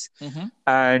US. Mm-hmm.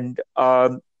 And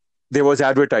there was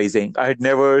advertising. I had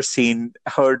never experienced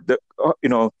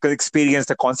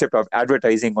the concept of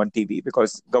advertising on TV,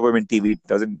 because government TV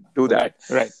doesn't do that.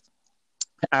 Right.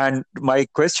 And my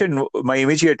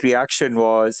immediate reaction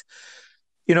was,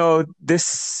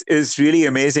 this is really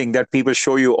amazing that people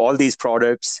show you all these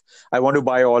products. I want to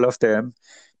buy all of them,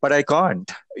 but I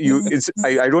can't.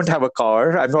 I don't have a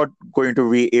car. I'm not going to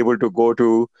be able to go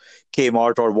to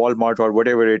Kmart or Walmart or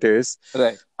whatever it is.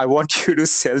 Right. I want you to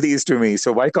sell these to me.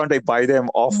 So why can't I buy them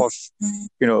off of,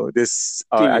 this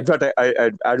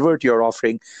advert you're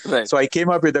offering? Right. So I came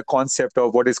up with the concept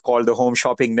of what is called the Home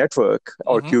Shopping Network,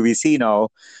 or QVC now.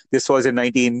 This was in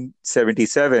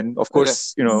 1977. Of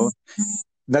course,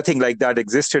 nothing like that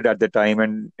existed at the time.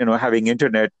 And, having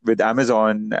internet with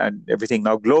Amazon and everything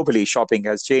now globally, shopping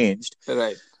has changed.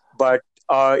 Right. But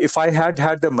if I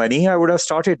had the money, I would have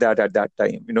started that at that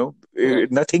time,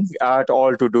 Right. Nothing at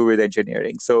all to do with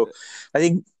engineering. So I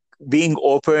think being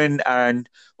open and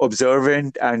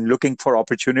observant and looking for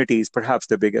opportunities, perhaps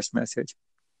the biggest message.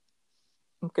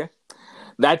 Okay.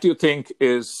 That, you think,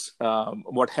 is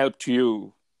what helped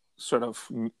you sort of,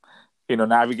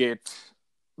 navigate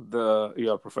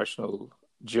your professional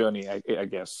journey, I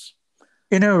guess.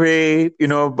 In a way,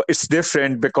 it's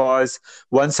different, because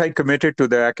once I committed to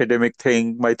the academic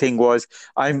thing, my thing was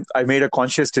I made a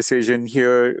conscious decision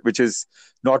here, which is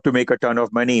not to make a ton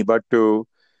of money, but to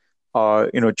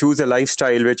choose a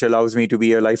lifestyle which allows me to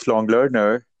be a lifelong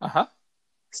learner. Uh-huh.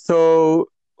 So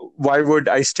why would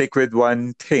I stick with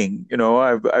one thing?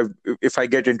 If I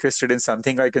get interested in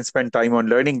something, I can spend time on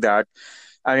learning that.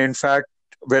 And in fact,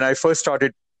 when I first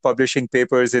started publishing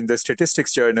papers in the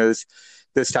statistics journals,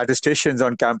 the statisticians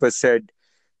on campus said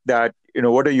that,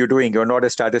 what are you doing? You're not a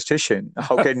statistician.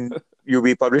 How can you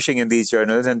be publishing in these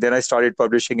journals? And then I started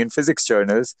publishing in physics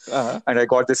journals, and I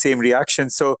got the same reaction.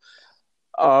 So,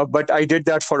 but I did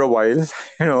that for a while.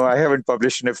 I haven't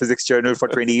published in a physics journal for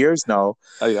 20 years now.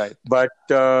 Right. But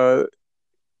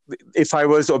if I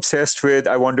was obsessed with,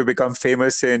 I want to become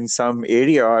famous in some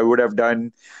area, I would have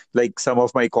done like some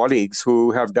of my colleagues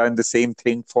who have done the same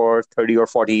thing for 30 or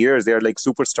 40 years. They're like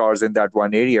superstars in that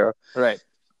one area. Right.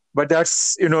 But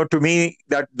that's, to me,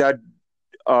 that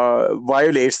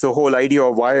violates the whole idea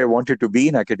of why I wanted to be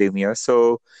in academia.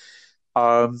 So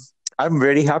I'm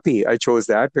very happy I chose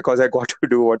that, because I got to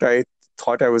do what I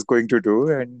thought I was going to do,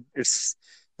 and it's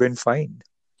been fine.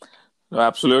 No,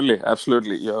 absolutely.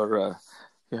 Absolutely. You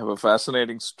have a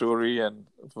fascinating story and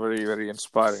very, very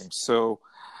inspiring. So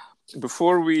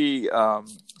before we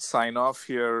sign off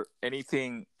here,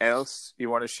 anything else you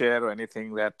want to share, or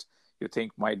anything that you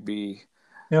think might be?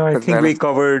 I think we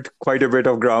covered quite a bit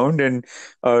of ground in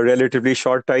a relatively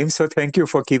short time. So thank you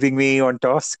for keeping me on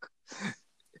task.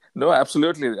 No,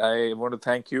 absolutely. I want to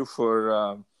thank you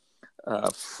for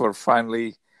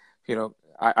finally,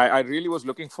 I really was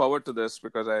looking forward to this,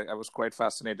 because I was quite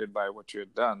fascinated by what you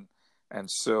had done. And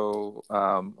so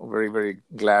very, very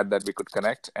glad that we could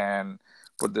connect and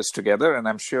put this together. And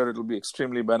I'm sure it'll be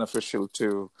extremely beneficial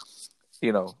to,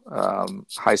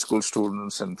 high school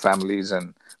students and families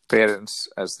and parents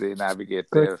as they navigate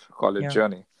their college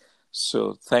journey.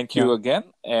 So thank you again.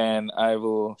 And I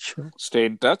will stay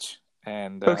in touch.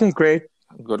 And okay, great.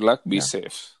 Good luck. Be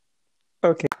safe.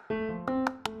 Okay.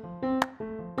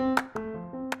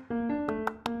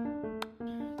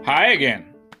 Hi again.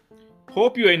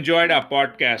 Hope you enjoyed our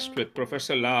podcast with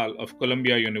Professor Lal of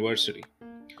Columbia University.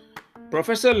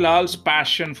 Professor Lal's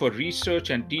passion for research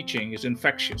and teaching is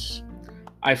infectious.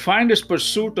 I find his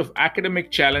pursuit of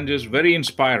academic challenges very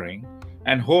inspiring,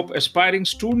 and hope aspiring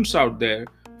students out there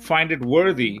find it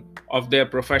worthy of their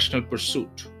professional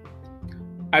pursuit.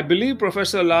 I believe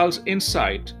Professor Lal's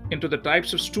insight into the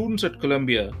types of students at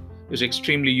Columbia is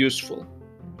extremely useful.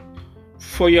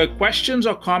 For your questions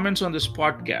or comments on this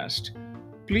podcast,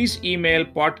 please email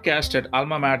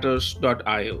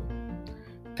podcast@almamatters.io.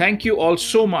 Thank you all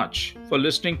so much for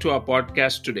listening to our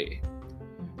podcast today.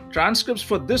 Transcripts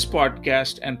for this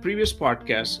podcast and previous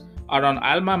podcasts are on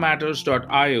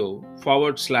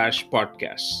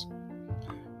almamatters.io/podcasts.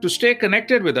 To stay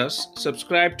connected with us,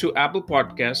 subscribe to Apple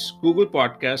Podcasts, Google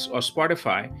Podcasts, or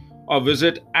Spotify, or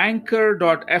visit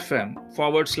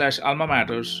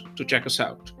anchor.fm/almamatters to check us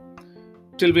out.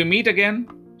 Till we meet again,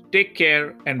 take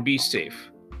care and be safe.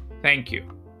 Thank you.